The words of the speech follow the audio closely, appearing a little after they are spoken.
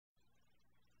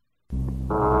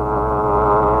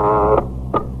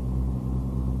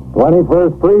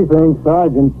"21st Precinct,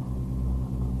 Sergeant."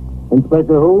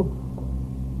 "Inspector who?"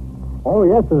 "Oh,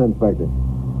 yes, sir, Inspector.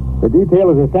 The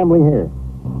detail is assembling here."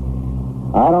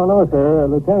 "I don't know, sir.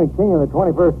 Lieutenant King of the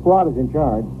 21st Squad is in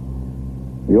charge."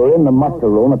 You're in the muster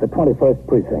room at the 21st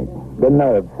Precinct, the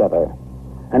nerve setter.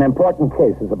 An important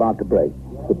case is about to break.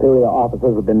 Superior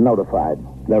officers have been notified.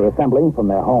 They're assembling from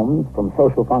their homes, from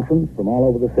social functions, from all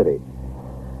over the city.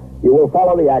 You will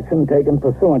follow the action taken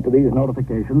pursuant to these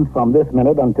notifications from this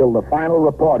minute until the final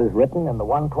report is written in the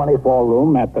 124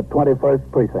 room at the 21st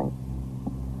Precinct.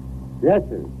 "Yes,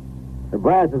 sir. The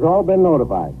brass has all been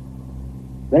notified.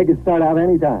 They can start out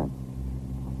any time."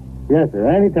 "Yes, sir,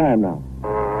 any time now."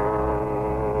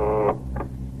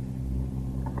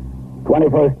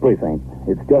 21st Precinct.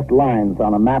 It's just lines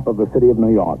on a map of the city of New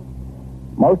York.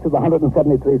 Most of the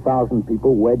 173,000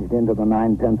 people wedged into the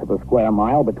 9/10 of a square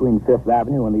mile between 5th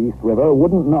Avenue and the East River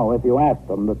wouldn't know if you asked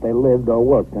them that they lived or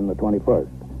worked in the 21st.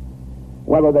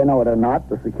 Whether they know it or not,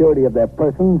 the security of their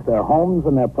persons, their homes,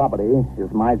 and their property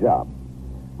is my job.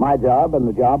 My job and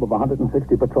the job of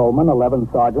 160 patrolmen, 11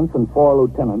 sergeants, and 4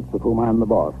 lieutenants, of whom I'm the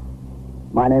boss.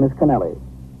 My name is Kennelly,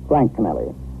 Frank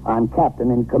Kennelly. I'm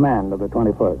captain in command of the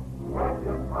 21st.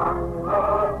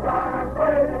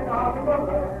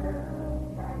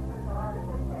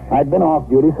 I'd been off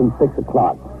duty since 6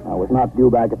 o'clock. I was not due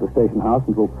back at the station house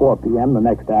until 4 p.m. the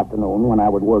next afternoon, when I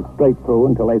would work straight through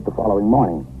until 8 the following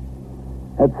morning.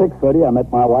 At 6:30, I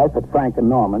met my wife at Frank and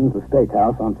Norman's, a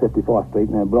steakhouse on 54th Street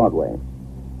near Broadway.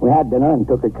 We had dinner and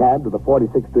took a cab to the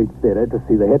 46th Street Theater to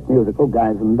see the hit musical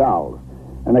Guys and Dolls,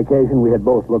 an occasion we had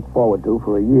both looked forward to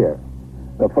for a year.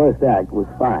 The first act was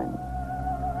fine.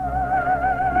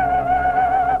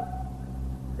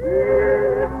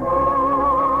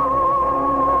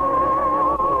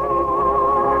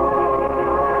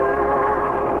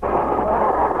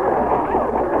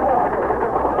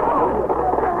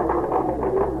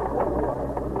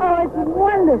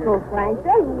 Wonderful, Frank.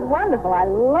 Just wonderful. I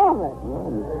love it.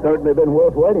 Well, it's certainly been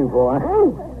worth waiting for.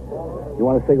 You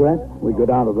want a cigarette? We go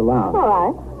down to the lounge. All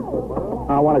right.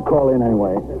 I want to call in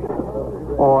anyway.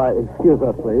 Oh, excuse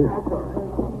us, please.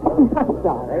 I'm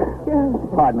sorry.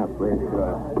 Pardon us, please.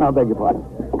 I beg your pardon.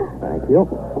 Thank you.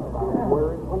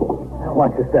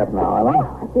 Watch your step now, Ellen.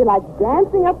 I feel like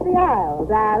dancing up the aisle.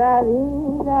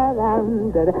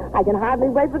 Da-da-dee-da-dum-da-da. I can hardly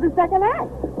wait for the second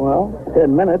act. Well,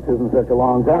 10 minutes isn't such a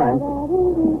long time.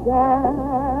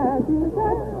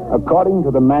 According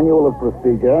to the Manual of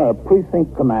Procedure, a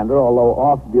precinct commander, although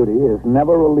off duty, is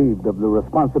never relieved of the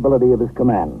responsibility of his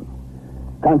command.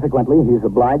 Consequently, he's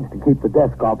obliged to keep the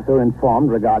desk officer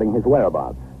informed regarding his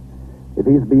whereabouts. If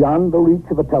he's beyond the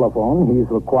reach of a telephone, he's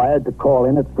required to call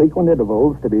in at frequent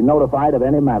intervals to be notified of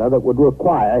any matter that would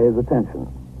require his attention.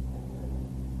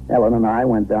 Ellen and I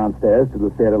went downstairs to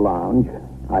the theater lounge.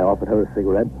 I offered her a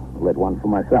cigarette, lit one for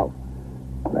myself.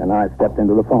 Then I stepped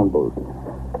into the phone booth.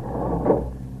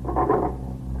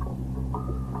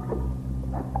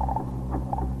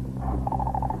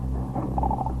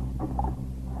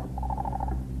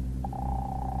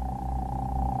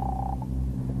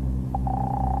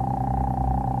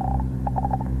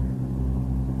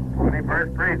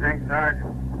 First Precinct,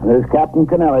 Sergeant. There's Captain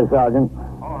Kennelly, Sergeant.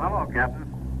 Oh, hello, Captain.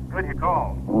 Good you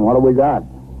called. What have we got?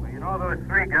 Well, you know those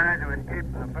 3 guys who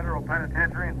escaped from the federal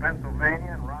penitentiary in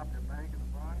Pennsylvania and robbed a bank in the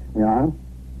Bronx? Yeah?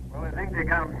 Well, I think they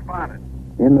got them spotted.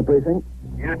 In the precinct?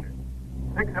 Yes, sir.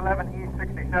 611 East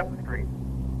 67th Street.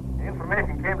 The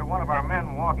information came to one of our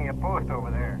men walking a post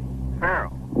over there.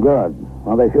 Farrell. Good.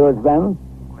 Are they sure it's them?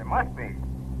 Well, they must be.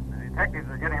 The detectives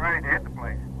are getting ready to hit the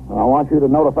place. I want you to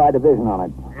notify division on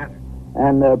it. Yes, sir.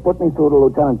 And put me through to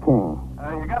Lieutenant King.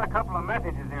 You got a couple of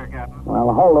messages here, Captain.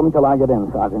 Well, hold them till I get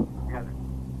in, Sergeant. Yes, sir.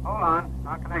 Hold on.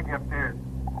 I'll connect you upstairs.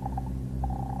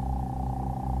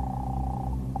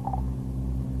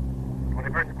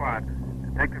 21st Squad.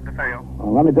 Detective DeFeo.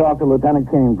 Well, let me talk to Lieutenant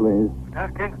King, please.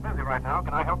 Lieutenant King's busy right now.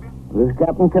 Can I help you? This is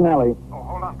Captain Kennelly. Oh,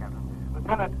 hold on, Captain.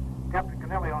 Lieutenant, Captain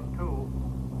Kennelly on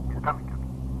 2. He's coming, Captain.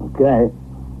 Okay.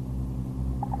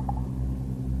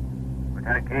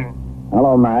 Lieutenant King.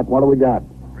 Hello, Matt. What do we got?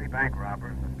 3 bank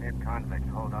robbers, escaped convicts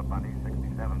holed up on East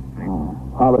 67th Street. Oh,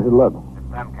 how does it look? It's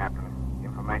them, Captain.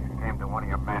 Information came to one of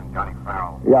your men, Johnny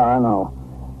Farrell. Yeah, I know.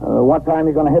 What time are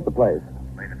you going to hit the place?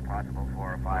 Late as possible, 4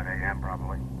 or 5 a.m.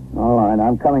 probably. All right,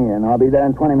 I'm coming in. I'll be there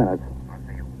in 20 minutes. I'll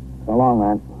see you. So long,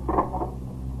 man.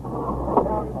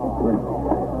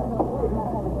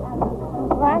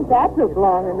 Frank, that took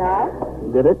long enough.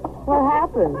 Did it? What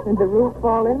happened? Did the roof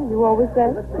fall in, as you always say?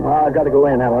 I got to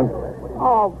go in, Ellen.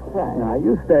 Oh, Frank. Now,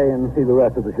 you stay and see the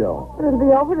rest of the show. It'll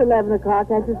be over at 11 o'clock.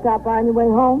 Can't you stop by on your way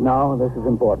home? No, this is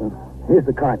important. Here's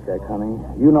the car check, honey.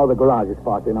 You know the garage is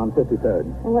parked in on 53rd.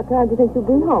 And what time do you think you'll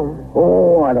be home?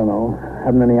 Oh, I don't know.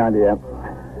 Haven't any idea.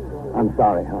 I'm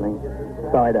sorry, honey.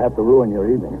 Sorry to have to ruin your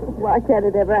evening. Why can't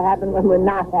it ever happen when we're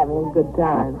not having a good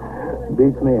time?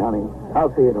 Beats me, honey.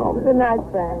 I'll see you at home. Good night,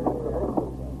 Frank.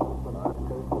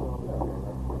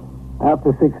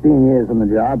 After 16 years in the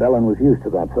job, Ellen was used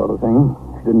to that sort of thing.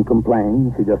 She didn't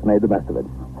complain. She just made the best of it.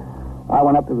 I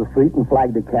went up to the street and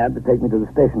flagged a cab to take me to the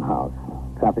station house.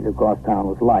 Traffic across town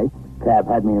was light. Cab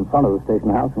had me in front of the station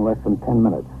house in less than 10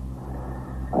 minutes.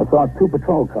 I saw 2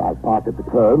 patrol cars parked at the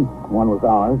curb. One was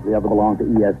ours, the other belonged to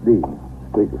ESD. The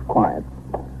street was quiet.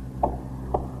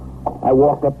 I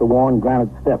walked up the worn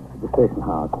granite steps of the station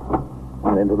house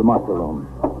and into the muster room.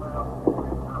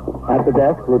 At the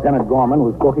desk, Lieutenant Gorman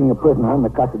was booking a prisoner in the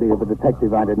custody of a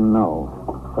detective I didn't know.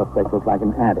 Suspect looked like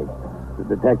an addict.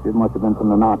 The detective must have been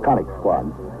from the narcotics squad.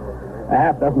 A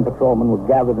half-dozen patrolmen were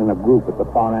gathered in a group at the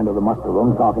far end of the muster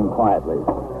room, talking quietly.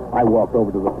 I walked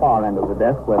over to the far end of the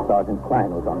desk where Sergeant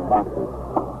Klein was on boxes.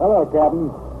 Hello,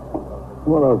 Captain.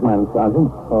 Who are those men,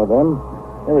 Sergeant? Oh, them?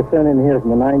 They were sent in here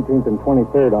from the 19th and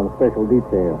 23rd on special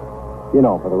detail. You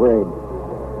know, for the raid.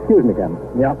 Excuse me, Captain.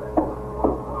 Yep.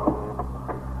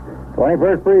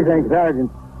 21st Precinct, Sergeant.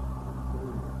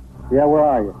 Yeah, where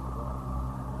are you?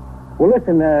 Well,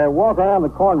 listen, walk around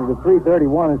the corner to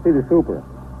 331 and see the super.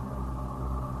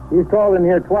 He's called in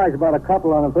here twice about a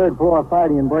couple on the 3rd floor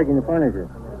fighting and breaking the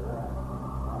furniture.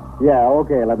 Yeah,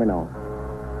 okay, let me know.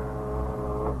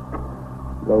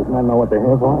 Those men know what they're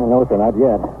here for? No, sir, not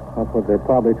yet. That's what they're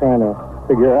probably trying to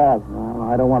figure out. No,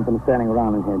 I don't want them standing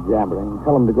around in here jabbering.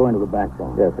 Tell them to go into the back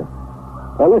room. Yes, sir.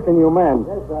 Listen, you men.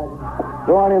 Yes, Sergeant.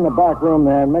 Go on in the back room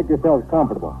there and make yourselves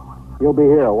comfortable. You'll be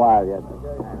here a while yet.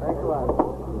 Thanks a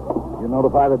lot. You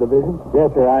notify the division? Yes,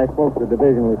 sir. I spoke to the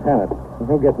division lieutenant.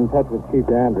 He'll get in touch with Chief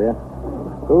Andrea.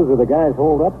 Those are the guys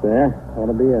holed up there.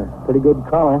 That'll be a pretty good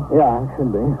collar. Yeah, it should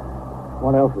be.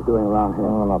 What else is doing around here?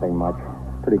 Oh, nothing much.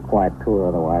 Pretty quiet tour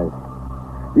otherwise.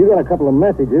 You got a couple of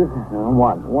messages.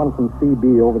 What? One from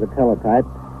CB over the teletype.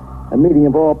 A meeting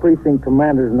of all precinct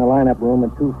commanders in the lineup room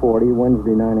at 2:40,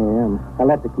 Wednesday, 9 a.m. I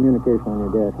left the communication on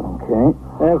your desk. Okay.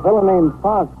 A fellow named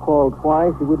Fox called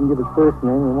twice. He wouldn't give his first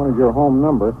name. He wanted your home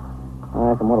number.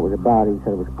 I asked him what it was about. He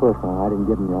said it was personal. I didn't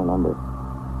give him your number.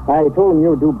 I told him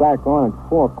you were due back on at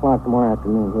 4 o'clock tomorrow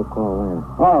afternoon. He'll call in.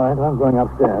 All right, I'm going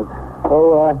upstairs.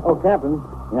 Captain.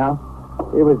 Yeah?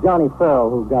 It was Johnny Farrell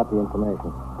who got the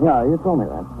information. Yeah, you told me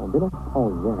that. Did I? Oh,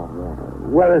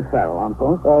 yeah. Where is Farrell, on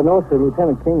post? No, sir.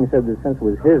 Lieutenant King said that since it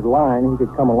was his line, he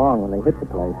could come along when they hit the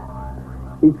place.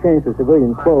 He changed to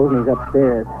civilian clothes and he's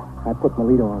upstairs. I put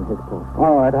Melito on his post.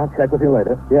 All right, I'll check with you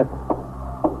later. Yes.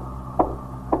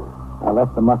 I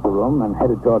left the muster room and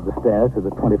headed toward the stairs to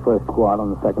the 21st Squad on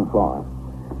the 2nd floor.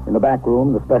 In the back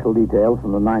room, the special details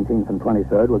from the 19th and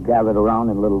 23rd were gathered around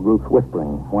in little groups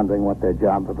whispering, wondering what their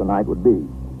job for the night would be.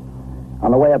 On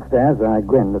the way upstairs, I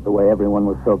grinned at the way everyone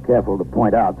was so careful to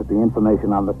point out that the information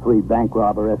on the 3 bank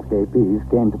robber escapees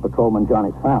came to Patrolman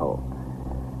Johnny Farrell.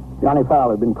 Johnny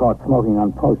Farrell had been caught smoking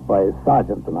on post by his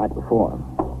sergeant the night before.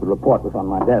 The report was on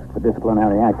my desk for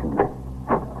disciplinary action.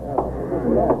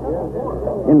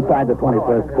 Inside the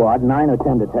 21st Squad, 9 or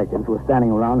 10 detectives were standing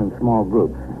around in small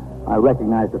groups. I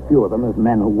recognized a few of them as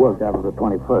men who worked out of the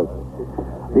 21st.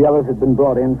 The others had been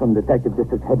brought in from Detective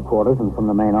District Headquarters and from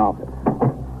the main office.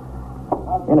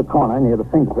 In a corner near the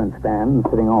fingerprint stand,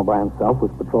 sitting all by himself,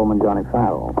 was Patrolman Johnny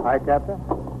Farrell. Hi, Captain.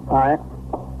 Hi.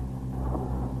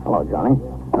 Hello, Johnny.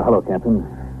 Hello, Captain.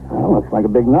 Well, looks like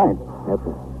a big night. Yes,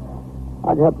 sir.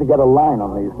 How'd you have to get a line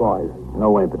on these boys? No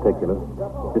way in particular.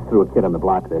 Just threw a kid on the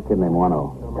block there, a kid named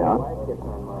Wano. Yeah?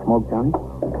 Smoke, Johnny?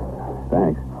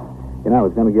 Thanks. You know, I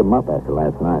was going to give him up after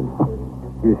last night.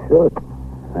 You should.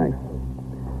 Thanks.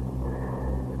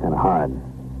 It's kind of hard.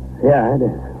 Yeah, it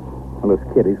is. Well, this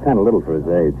kid, he's kind of little for his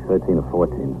age, 13 or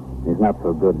 14. He's not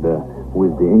so good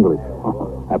with the English.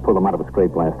 I pulled him out of a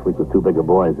scrape last week with 2 bigger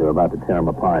boys. They were about to tear him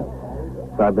apart.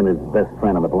 So I've been his best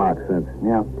friend on the block since.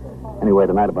 Yeah. Anyway,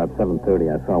 tonight about 7:30,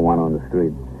 I saw one on the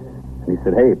street. And he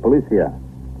said, "Hey, police here.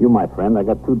 You, my friend, I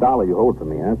got $2 you hold for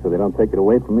me, huh? So they don't take it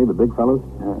away from me, the big fellows?"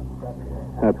 Yeah.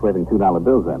 Starts waving $2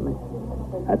 bills at me.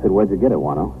 I said, "Where'd you get it,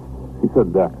 Wano?" He said,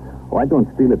 "Oh, I don't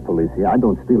steal it, police here. I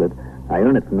don't steal it. I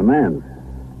earn it from the mans."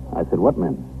 I said, "What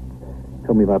men?"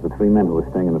 Told me about the 3 men who were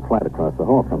staying in the flat across the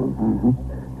hall from him.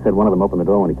 Mm-hmm. Said one of them opened the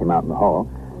door when he came out in the hall,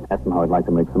 asked him how he'd like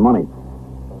to make some money.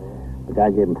 The guy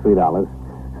gave him $3,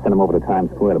 sent him over to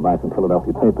Times Square to buy some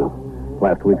Philadelphia papers,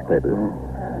 last week's papers.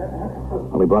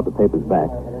 Well, he brought the papers back.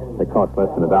 They cost less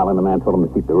than $1, and the man told him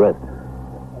to keep the rest.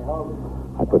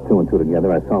 I put 2 and 2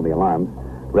 together. I saw the alarms,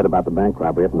 read about the bank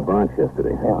robbery up in the Bronx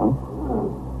yesterday. Yeah.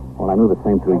 Well, I knew the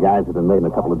same three guys had been made in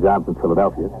a couple of jobs in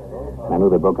Philadelphia. And I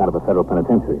knew they broke out of a federal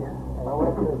penitentiary.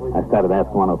 I started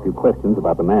asking Wano a few questions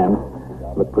about the man.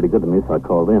 Looked pretty good to me, so I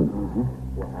called in.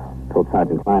 Told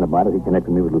Sergeant Klein about it. He connected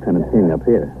me with Lieutenant King up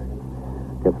here.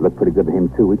 Guess it looked pretty good to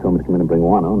him, too. He told me to come in and bring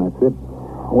Wano, and that's it.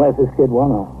 Where's this kid,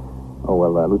 Wano? Oh,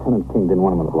 well, Lieutenant King didn't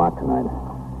want him on the block tonight.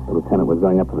 The lieutenant was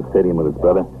going up to the stadium with his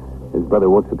brother. His brother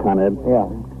works for Con Ed. Yeah.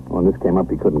 When this came up,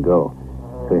 he couldn't go.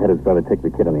 So he had his brother take the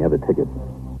kid on the other ticket.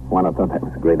 Wano thought that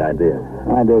was a great idea.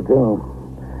 I do, too.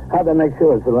 How'd they make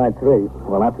sure it's the right three?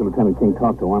 Well, after Lieutenant King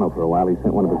talked to Wano for a while, he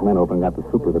sent one of his men over and got the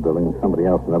super of the building and somebody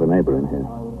else, another neighbor, in here.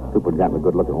 Super had gotten a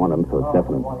good look at one of them, so it's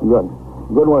definite. Good.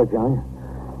 Good work, Johnny.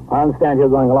 I understand you're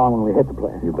going along when we hit the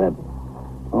place. You bet.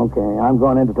 Okay, I'm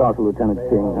going in to talk to Lieutenant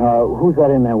King. Who's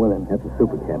that in there with him? That's a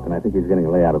super captain. I think he's getting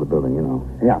a layout of the building, you know.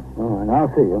 Yeah. All right,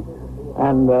 I'll see you.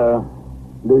 And,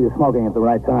 do your smoking at the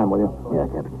right time, will you?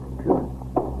 Yeah, Captain. Sure.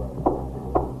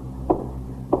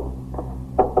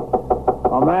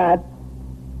 Oh, Matt.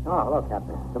 Oh, hello,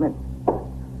 Captain. Come in.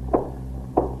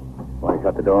 Want to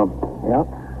shut the door? Yeah.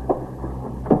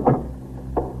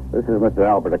 This is Mr.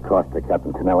 Albert Acosta,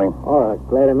 Captain Tonelli. All right,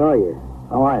 glad to know you.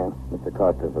 How are you? Mr.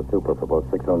 Acosta's a super for both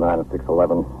 609 and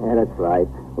 611. Yeah, that's right.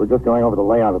 We're just going over the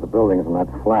layout of the buildings, and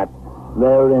that's flat.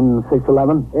 They're in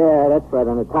 611? Yeah, that's right,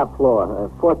 on the top floor.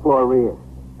 Fourth floor rear.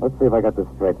 Let's see if I got this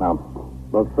straight now.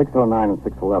 Both 609 and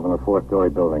 611 are four-story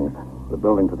buildings. The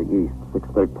building to the east,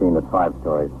 613, is 5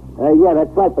 stories. Yeah,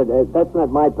 that's right, but that's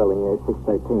not my building,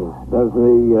 613. Does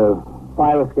the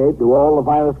fire escape, do all the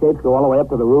fire escapes go all the way up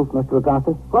to the roof, Mr.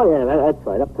 Acosta? Oh, yeah, that's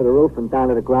right, up to the roof and down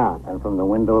to the ground. And from the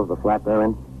window of the flat they're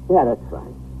in? Yeah, that's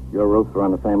right. Your roofs are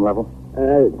on the same level?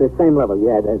 The same level,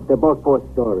 yeah. They're both 4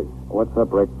 stories. What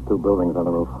separates the two buildings on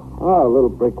the roof? Oh, a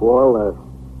little brick wall,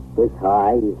 this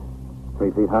high.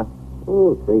 3 feet high?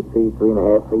 Oh, 3 feet,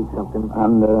 3.5 feet, something.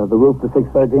 And the roof to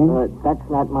 613? That's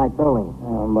not my building.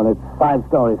 But it's 5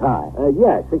 stories high.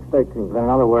 Yeah, 613. Then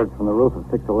in other words, from the roof of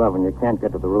 611, you can't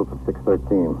get to the roof of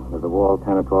 613. There's a wall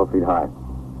 10 or 12 feet high.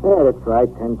 Yeah, that's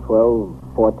right, 10,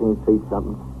 12, 14 feet,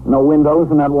 something. No windows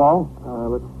in that wall?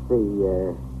 Let's see,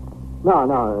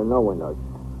 no windows.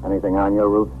 Anything on your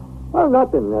roof? Well,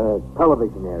 nothing,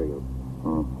 television aerial.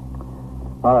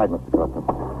 All right, Mr. Costa.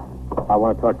 I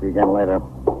want to talk to you again later.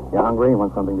 You hungry? You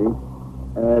want something to eat?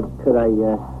 Could I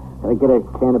get a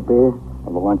can of beer?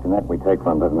 Well, the luncheonette we take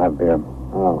from doesn't have beer.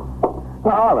 Oh,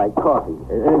 all right, coffee.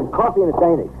 Coffee and a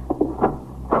Danish.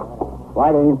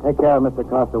 Whitey, take care of Mr.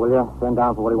 Costa, will you? Send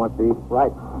down for what he wants to eat.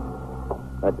 Right.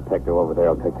 That detective over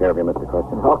there will take care of you, Mr.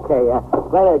 Costa. Okay,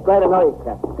 glad to know you,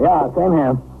 Captain. Yeah, same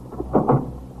here.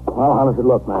 Well, how does it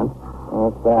look, man?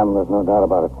 Sam, there's no doubt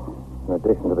about it. In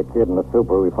addition to the kid and the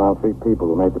super, we found 3 people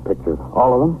who made the pictures.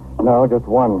 All of them? No, just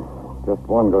one. Just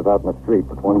one goes out in the street,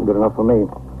 but one's good enough for me.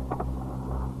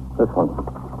 This one.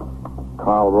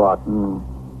 Carl Ross.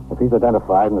 If he's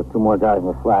identified and there's 2 more guys in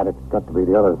the flat, it's got to be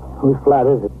the others. Whose flat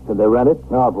is it? Did they rent it?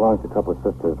 No, it belongs to a couple of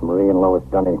sisters, Marie and Lois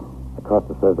Dunny.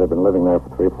 Acosta says they've been living there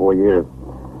for 3 or 4 years.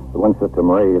 The one sister,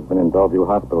 Marie, has been in Bellevue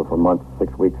Hospital for months,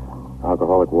 6 weeks.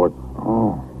 Alcoholic ward.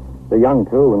 Oh. They're young,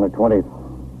 too, in their 20s.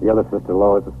 The other sister,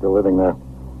 Lois, is still living there.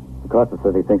 Acosta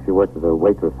says he thinks she works as a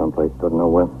waitress someplace, doesn't know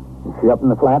where. Is she up in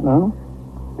the flat now?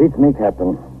 Beats me,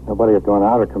 Captain. Nobody has gone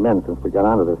out or come in since we got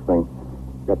onto this thing.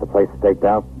 Got the place staked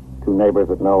out. 2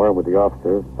 neighbors that know her with the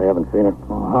officers. They haven't seen her.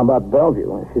 Well, how about Bellevue?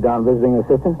 Is she down visiting her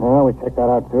sister? Well, we checked that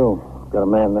out, too. Got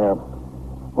a man there.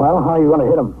 Well, how are you going to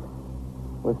hit him?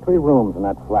 There's 3 rooms in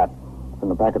that flat. It's in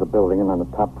the back of the building and on the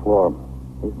top floor.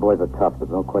 These boys are tough.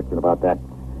 There's no question about that.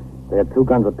 They had 2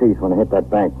 guns apiece when they hit that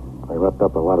bank. They roughed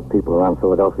up a lot of people around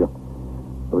Philadelphia.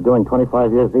 They were doing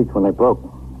 25 years each when they broke.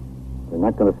 They're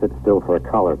not going to sit still for a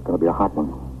collar. It's going to be a hot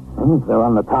one. Well, if they're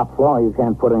on the top floor, you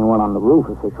can't put anyone on the roof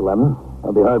of 611.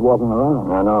 They'll be heard walking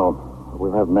around. I know.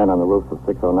 We'll have men on the roofs of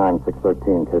 609 and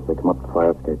 613 in case they come up the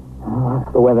fire escape. Well,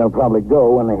 that's the way they'll probably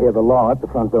go when they hear the law at the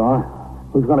front door.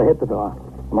 Who's going to hit the door?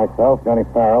 Myself, Johnny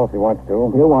Farrell, if he wants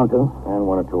to. He'll want to.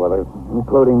 And 1 or 2 others.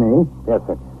 Including me. Yes,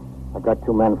 sir. I've got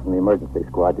 2 men from the emergency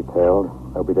squad detailed.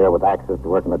 They'll be there with access to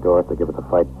working the door if they give it a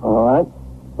fight. All right.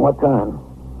 What time?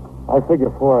 I figure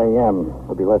 4 a.m.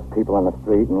 There'll be less people on the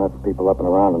street and less people up and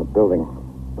around in the building.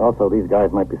 Also, these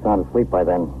guys might be sound asleep by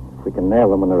then. If we can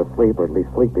nail them when they're asleep, or at least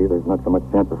sleepy, there's not so much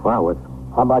chance of fireworks.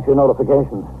 How about your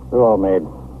notifications? They're all made.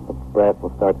 The brass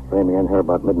will start streaming in here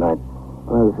about midnight.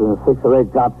 There's 6 or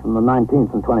 8 cops from the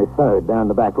 19th and 23rd. They're in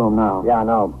the back room now. Yeah, I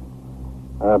know.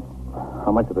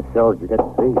 How much of the show did you get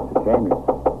to see? It's a shame.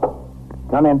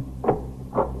 Come in.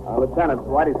 Lieutenant,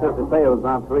 Whitey says the Bayo is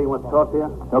on 3. He wants to talk to you?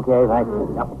 Okay, thanks.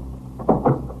 Yep.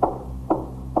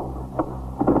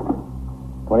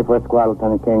 21st Squad,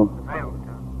 Lieutenant King.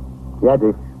 Yeah,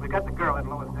 Dee. We got the girl at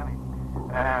Lois Denny.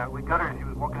 We got her as she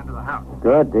was walking into the house.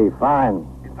 Good, Dee. Fine.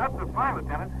 It's not so fine,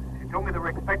 Lieutenant. She told me they were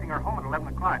expecting her home at 11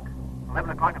 o'clock. 11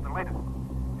 o'clock at the latest.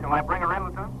 Shall I bring her in,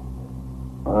 Lieutenant?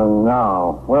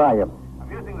 No. Where are you?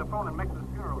 I'm using the phone in Mix's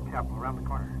funeral chapel around the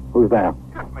corner. Who's there?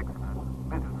 Just Mix.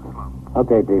 Mrs. Slum.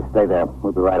 Okay, Dee. Stay there.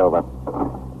 We'll be right over.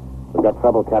 We've got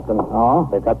trouble, Captain. Oh?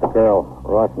 They've got the girl.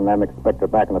 Ross and them expect her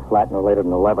back in the flat no later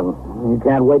than 11. You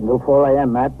can't wait until 4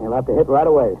 a.m., Matt. You'll have to hit right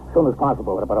away, as soon as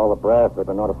possible. What about all the brass? They've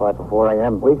been notified for 4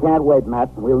 a.m. We can't wait,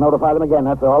 Matt. We'll notify them again.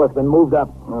 That's all. It's been moved up.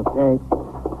 Okay.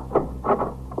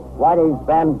 Whitey,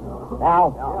 Ben,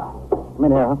 Al. Come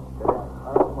in here, huh?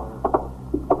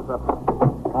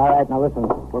 All right, now listen.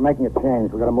 We're making a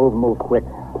change. We've got to move and move quick.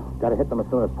 Got to hit them as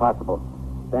soon as possible.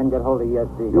 Ben, get hold of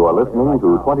ESD. You are listening to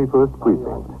 21st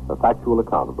Precinct, a factual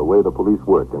account of the way the police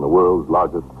work in the world's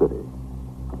largest city.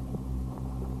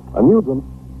 A new one.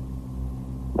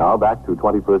 Now back to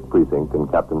 21st Precinct and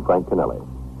Captain Frank Kennelly.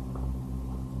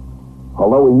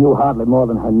 Although we knew hardly more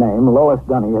than her name, Lois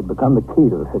Dunny had become the key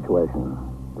to the situation.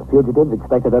 The fugitives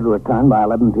expected her to return by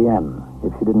 11 p.m.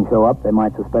 If she didn't show up, they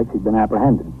might suspect she'd been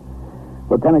apprehended.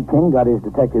 Lieutenant King got his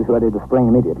detectives ready to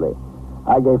spring immediately.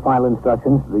 I gave final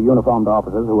instructions to the uniformed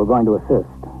officers who were going to assist.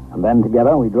 And then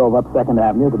together we drove up 2nd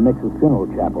Avenue to Mix's funeral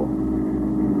chapel.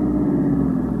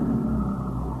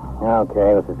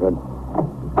 Okay, this is good.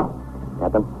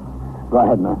 Captain? Go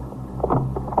ahead, man.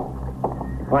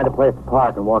 Find a place to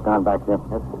park and walk on back here.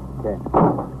 Yes, okay.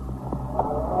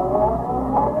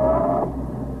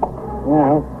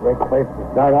 Yeah, great place to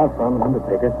start out from, an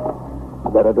undertaker.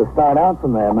 Better to start out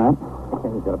from there, man. Okay,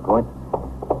 you got a point.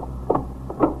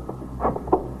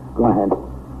 Go ahead.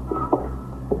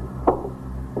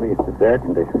 Please, it's air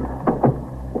conditioned.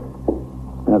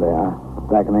 There they are,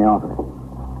 back in the office.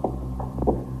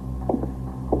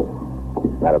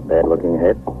 Not a bad-looking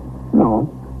head. No,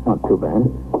 not too bad.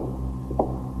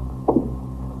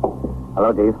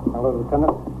 Hello, Dave. Hello,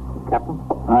 Lieutenant. Captain.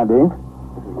 Hi, Dave.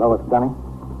 This is Lois Dunny.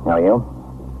 How are you?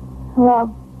 Hello.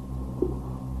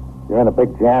 You're in a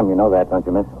big jam, you know that, don't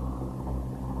you, miss?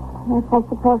 Yes, I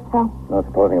suppose so. No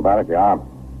supposing about it, you are.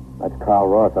 That's Carl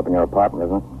Ross up in your apartment,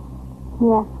 isn't it?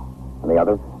 Yes. And the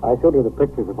others? I showed her the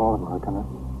pictures of all of them, Lieutenant.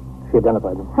 She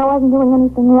identified them. I wasn't doing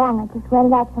anything wrong. I just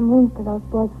rented out some rooms to those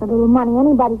boys for a little money.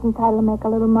 Anybody's entitled to make a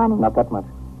little money. Not that much.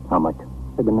 How much?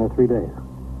 They've been there 3 days.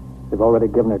 They've already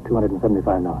given her $275.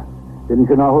 Didn't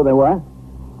you know who they were?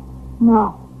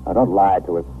 No. Now, don't lie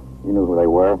to us. You knew who they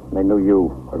were. They knew you,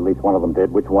 or at least one of them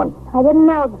did. Which one? I didn't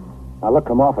know them. Now, look,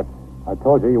 come off it. I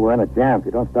told you you were in a jam. If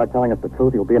you don't start telling us the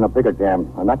truth, you'll be in a bigger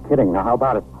jam. I'm not kidding. Now, how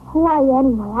about it? Who are you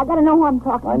anyway? I gotta know who I'm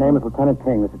talking My to. name is Lieutenant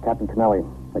King. This is Captain Kennelly.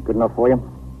 That good enough for you?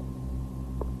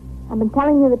 I've been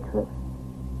telling you the truth.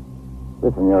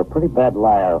 Listen, you're a pretty bad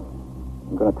liar.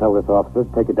 I'm going to tell this officer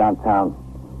to take you downtown.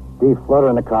 Dee, float her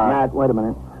in the car. Matt, wait a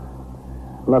minute.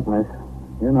 Look, miss,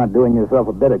 you're not doing yourself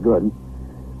a bit of good.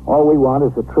 All we want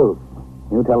is the truth.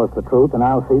 You tell us the truth, and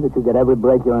I'll see that you get every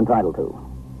break you're entitled to.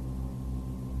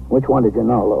 Which one did you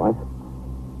know, Lois?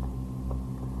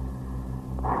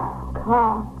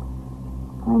 Carl.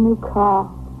 I knew Carl.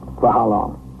 For how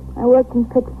long? I worked in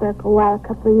Pittsburgh for a while, a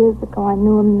couple of years ago. I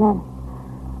knew him then.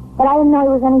 But I didn't know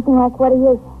he was anything like what he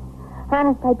is.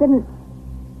 Honest, I didn't.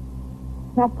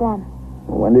 Not then.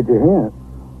 When did you hear it?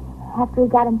 After he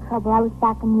got in trouble, I was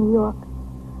back in New York.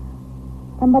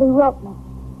 Somebody wrote me.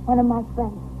 One of my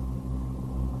friends.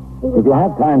 If you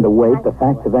have time to wait, the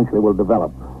facts eventually will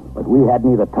develop. But we had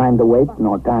neither time to wait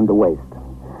nor time to waste.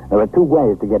 There are two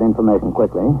ways to get information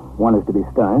quickly. One is to be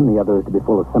stern, the other is to be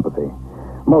full of sympathy.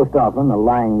 Most often, the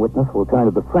lying witness will turn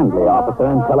to the friendly officer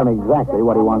and tell him exactly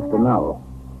what he wants to know.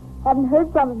 Haven't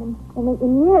heard from him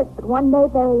in years, but one day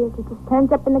there he is. He just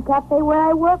turns up in the cafe where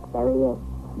I work. There he is.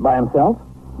 By himself?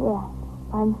 Yeah,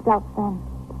 by himself then.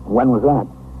 When was that?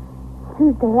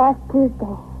 Last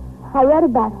Tuesday. I read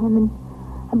about him and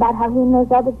about how he and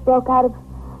those others broke out of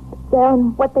jail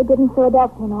and what they did in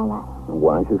Philadelphia and all that.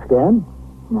 Weren't you scared?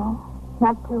 No,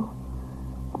 not too.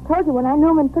 I told you, when I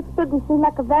knew him in Pittsburgh, he seemed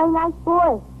like a very nice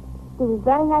boy. He was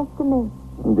very nice to me.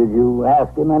 Did you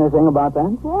ask him anything about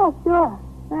that? Yeah, sure.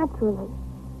 Naturally.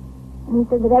 And he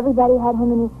said that everybody had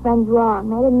him and his friends wrong.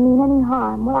 They didn't mean any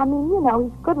harm. Well, I mean, you know,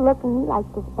 he's good looking. He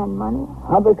likes to spend money.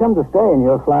 How'd they come to stay in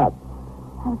your flat?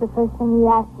 That was the first thing he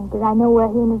asked me. Did I know where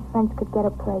he and his friends could get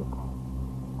a place?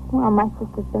 Well, my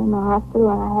sister's been in the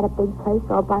hospital, and I had a big place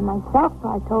all by myself. So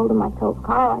I told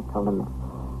Carl, I told him,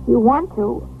 if you want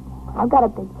to, I've got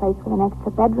a big place with an extra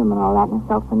bedroom and all that, and a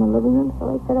sofa in the living room. So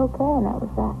they said, okay, and that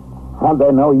was that. How'd they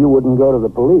know you wouldn't go to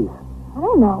the police? I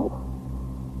don't know.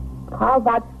 Carl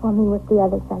vouched for me with the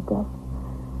others, I guess.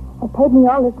 They paid me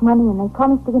all this money, and they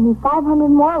promised to give me $500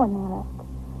 more when they left.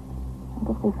 I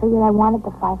guess they figured I wanted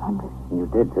the $500. You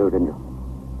did, too, didn't you?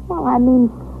 Well, I mean,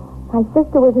 my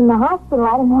sister was in the hospital.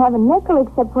 I didn't have a nickel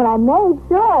except what I made,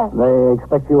 sure. They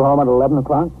expect you home at 11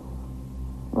 o'clock?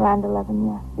 Around 11,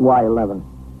 yeah. Why 11?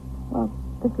 Well,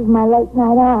 this is my late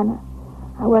night on.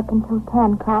 I work until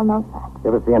 10. Carl knows that. You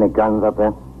ever see any guns up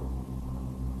there?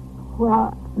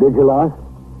 Well, Did you, Lois?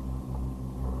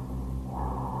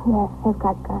 yes, they've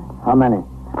got guns. How many?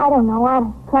 I don't know,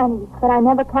 honest, plenty. But I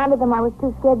never counted them. I was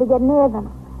too scared to get near them.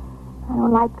 I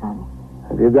don't like guns.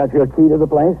 Have you got your key to the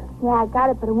place? Yeah, I got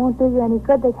it, but it won't do you any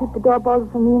good. They keep the door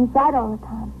bolted from the inside all the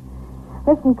time.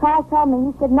 Listen, Carl told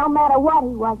me, he said no matter what,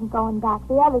 he wasn't going back.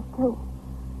 The others, too.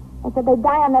 They said they'd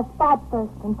die on the spot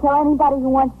first and kill anybody who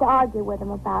wants to argue with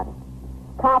them about it.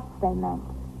 Cops, they meant.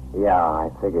 Yeah, I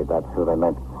figured that's who they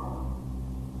meant.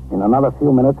 In another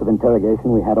few minutes of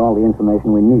interrogation, we had all the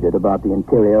information we needed about the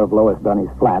interior of Lois Dunny's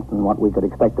flat and what we could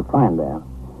expect to find there.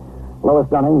 Lois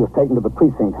Dunning was taken to the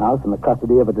precinct house in the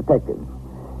custody of a detective.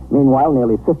 Meanwhile,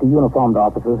 nearly 50 uniformed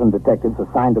officers and detectives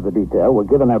assigned to the detail were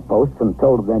given their posts and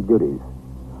told of their duties.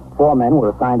 4 men were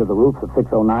assigned to the roofs of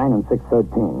 609 and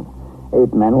 613.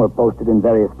 8 men were posted in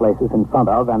various places in front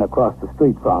of and across the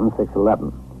street from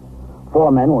 611.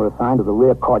 4 men were assigned to the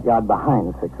rear courtyard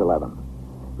behind 611.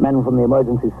 Men from the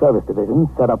Emergency Service Division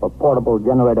set up a portable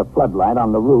generator floodlight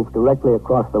on the roof directly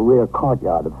across the rear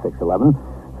courtyard of 611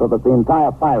 so that the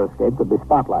entire fire escape could be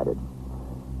spotlighted.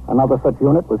 Another such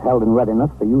unit was held in readiness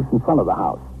for use in front of the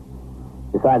house.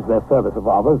 Besides their service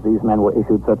revolvers, these men were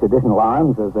issued such additional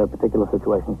arms as their particular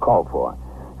situation called for.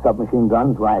 Submachine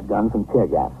guns, riot guns, and tear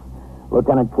gas.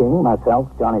 Lieutenant King, myself,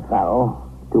 Johnny Farrell,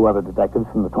 2 other detectives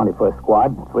from the 21st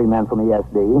Squad, 3 men from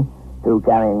ESD, 2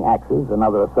 carrying axes,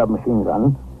 another a submachine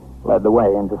gun, led the way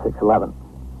into 611.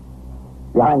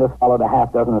 Behind us followed a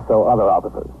half dozen or so other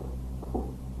officers.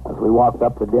 As we walked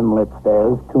up the dim-lit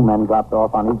stairs, 2 men dropped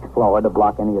off on each floor to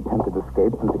block any attempted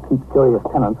escape and to keep curious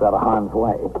tenants out of harm's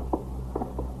way.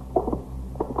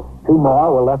 2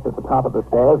 more were left at the top of the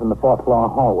stairs in the 4th floor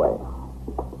hallway.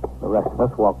 The rest of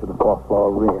us walked to the 4th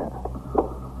floor rear.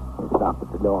 We stopped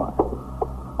at the door.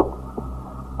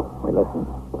 We listened.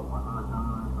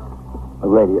 The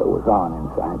radio was on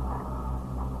inside.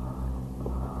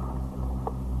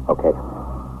 Okay.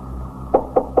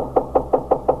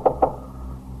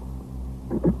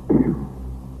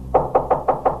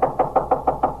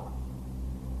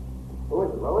 Who is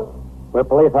it, Lois? We're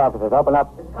police officers. Open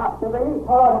up. It's cops. To the east.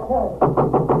 All right, okay.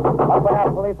 Open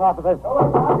up, police officers.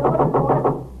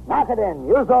 Knock it in.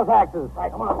 Use those axes.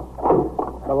 Right, come on.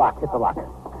 The lock. Hit the lock.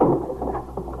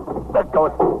 Let go.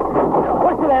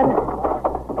 Push it in.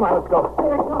 Come on, let's go.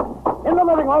 Here it comes. In the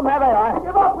living room. There they are.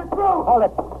 Give up. We're through. Hold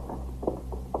it.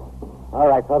 All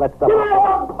right, throw that stuff. Give it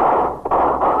up.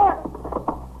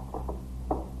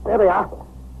 There they are.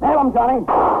 Nail them, Johnny.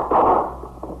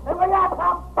 Here we are,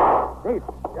 Tom. Chief.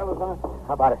 Yeah, Lieutenant.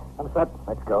 How about it? I'm set.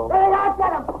 Let's go. There they are.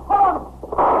 Get him. Hold him.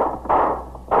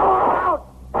 Out.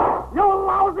 You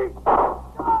lousy.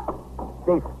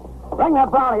 Chief, bring that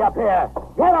brownie up here.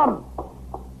 Get him.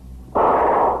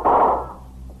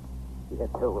 You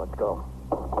hit 2. Let's go.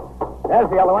 There's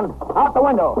the other one. Out the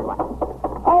window. Come on.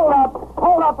 Hold up.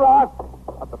 Hold up, Ross.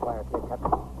 Up the fire escape,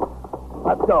 Captain.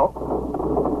 Let's go.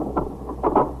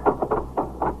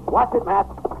 Watch it, Matt.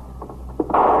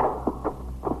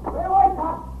 Stay away,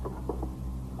 Tom.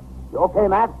 You okay,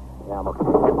 Matt? Yeah, I'm okay.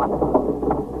 Come on.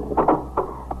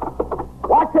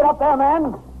 Watch it up there,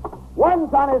 men.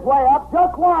 One's on his way up.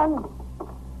 Just one.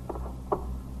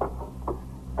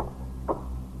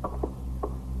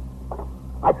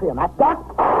 I see him, Matt. Duck.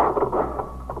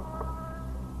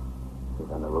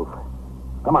 He's on the roof.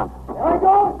 Come on. There he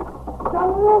goes. He's on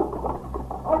the roof.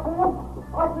 I see him.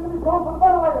 He's going for the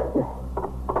ventilator.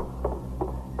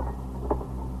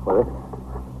 Where is he?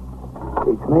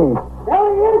 Beats me. There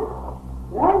he is.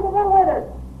 Behind the ventilator.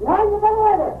 Behind the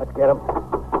ventilator. Let's get him.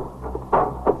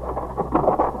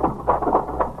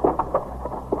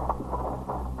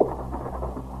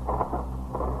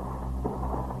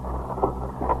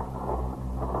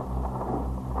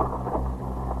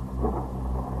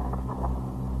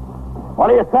 What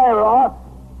do you say, Ross?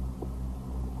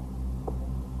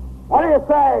 What do you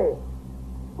say?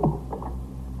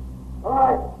 All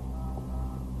right.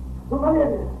 Too many of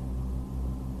you.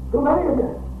 Too many of you.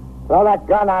 Throw that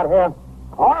gun out here.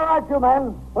 All right, you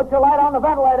men. Put your light on the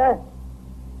ventilator.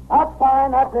 That's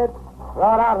fine. That's it.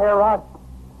 Throw it out here, Ross.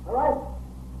 All right.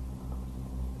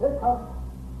 Here it comes.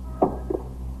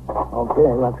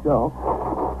 Okay, let's go.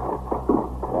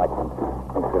 Watch him.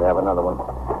 We should have another one.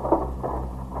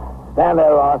 Stand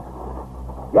there, Ross.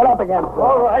 Get up again, sir.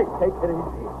 All right. Take it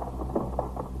easy.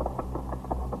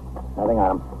 Nothing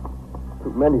on him.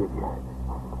 Too many of you.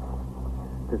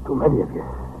 There's too many of you.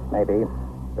 Maybe.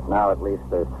 But now at least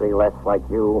there's 3 less like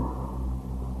you.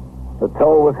 The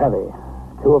toll was heavy.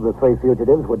 2 of the 3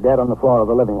 fugitives were dead on the floor of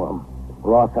the living room.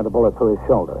 Ross had a bullet through his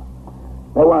shoulder.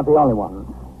 They weren't the only ones.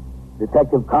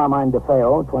 Detective Carmine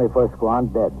DeFeo, 21st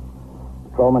Squad, dead.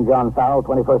 Patrolman John Farrell,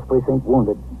 21st Precinct,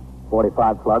 wounded.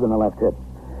 45 slug in the left hip.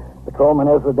 Patrolman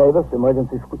Ezra Davis,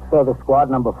 Emergency Service Squad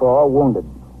number 4, wounded.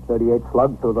 38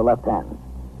 slug through the left hand.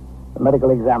 The medical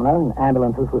examiner and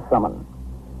ambulances were summoned.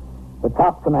 The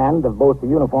top command of both the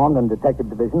uniformed and detective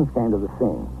divisions came to the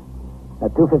scene.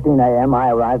 At 2:15 a.m., I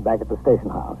arrived back at the station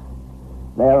house.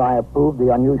 There, I approved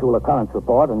the unusual occurrence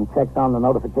report and checked on the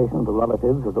notification to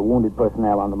relatives of the wounded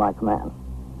personnel under my command.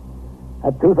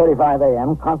 At 2:35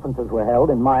 a.m., conferences were held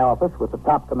in my office with the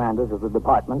top commanders of the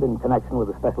department in connection with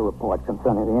a special report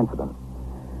concerning the incident.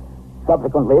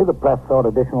 Subsequently, the press sought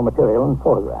additional material and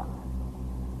photographs.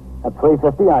 At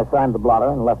 3:50, I signed the blotter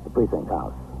and left the precinct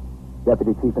house.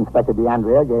 Deputy Chief Inspector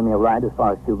DeAndrea gave me a ride as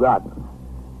far as Kew Gardens.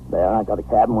 There, I got a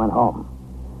cab and went home.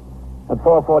 At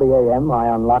 4:40 a.m., I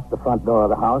unlocked the front door of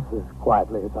the house as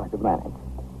quietly as I could manage.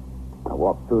 I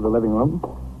walked through the living room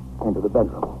into the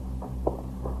bedroom.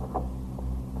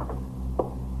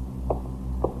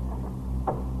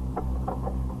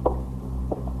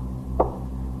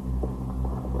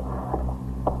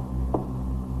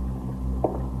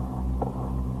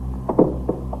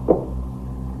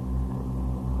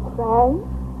 Frank?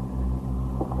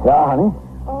 Yeah, honey?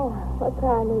 Oh, what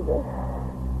time is it?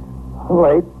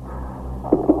 Late.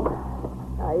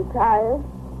 Are you tired?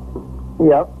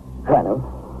 Yep, kind of.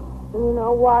 You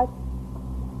know what?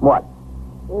 What?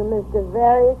 You missed a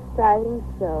very exciting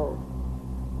show.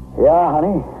 Yeah,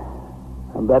 honey.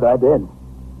 I bet I did.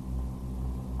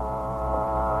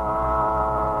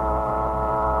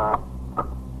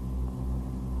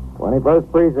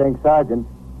 "21st Precinct, Sergeant.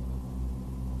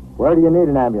 Where do you need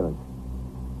an ambulance?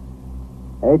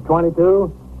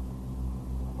 822?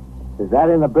 Is that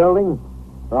in the building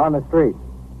or on the street?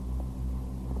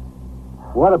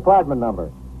 What apartment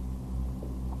number?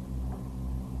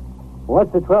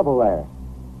 What's the trouble there?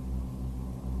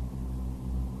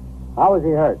 How was he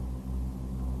hurt?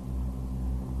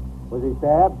 Was he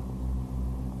stabbed?"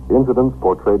 Incidents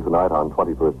portrayed tonight on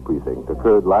 21st Precinct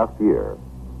occurred last year.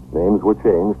 Names were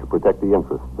changed to protect the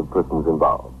interests of persons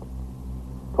involved.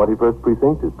 21st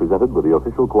Precinct is presented with the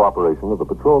official cooperation of the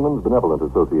Patrolmen's Benevolent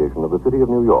Association of the City of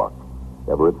New York.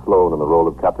 Everett Sloan in the role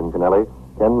of Captain Kennelly,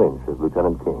 Ken Lynch as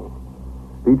Lieutenant King.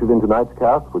 Featured in tonight's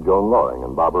cast were Joan Loring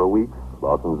and Barbara Weeks,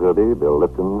 Lawson Zerbe, Bill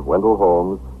Lipton, Wendell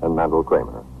Holmes, and Mandel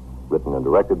Kramer. Written and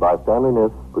directed by Stanley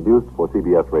Niss, produced for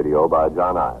CBS Radio by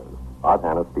John Ives. Art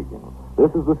Hanna speaking. This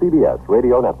is the CBS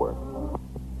Radio Network.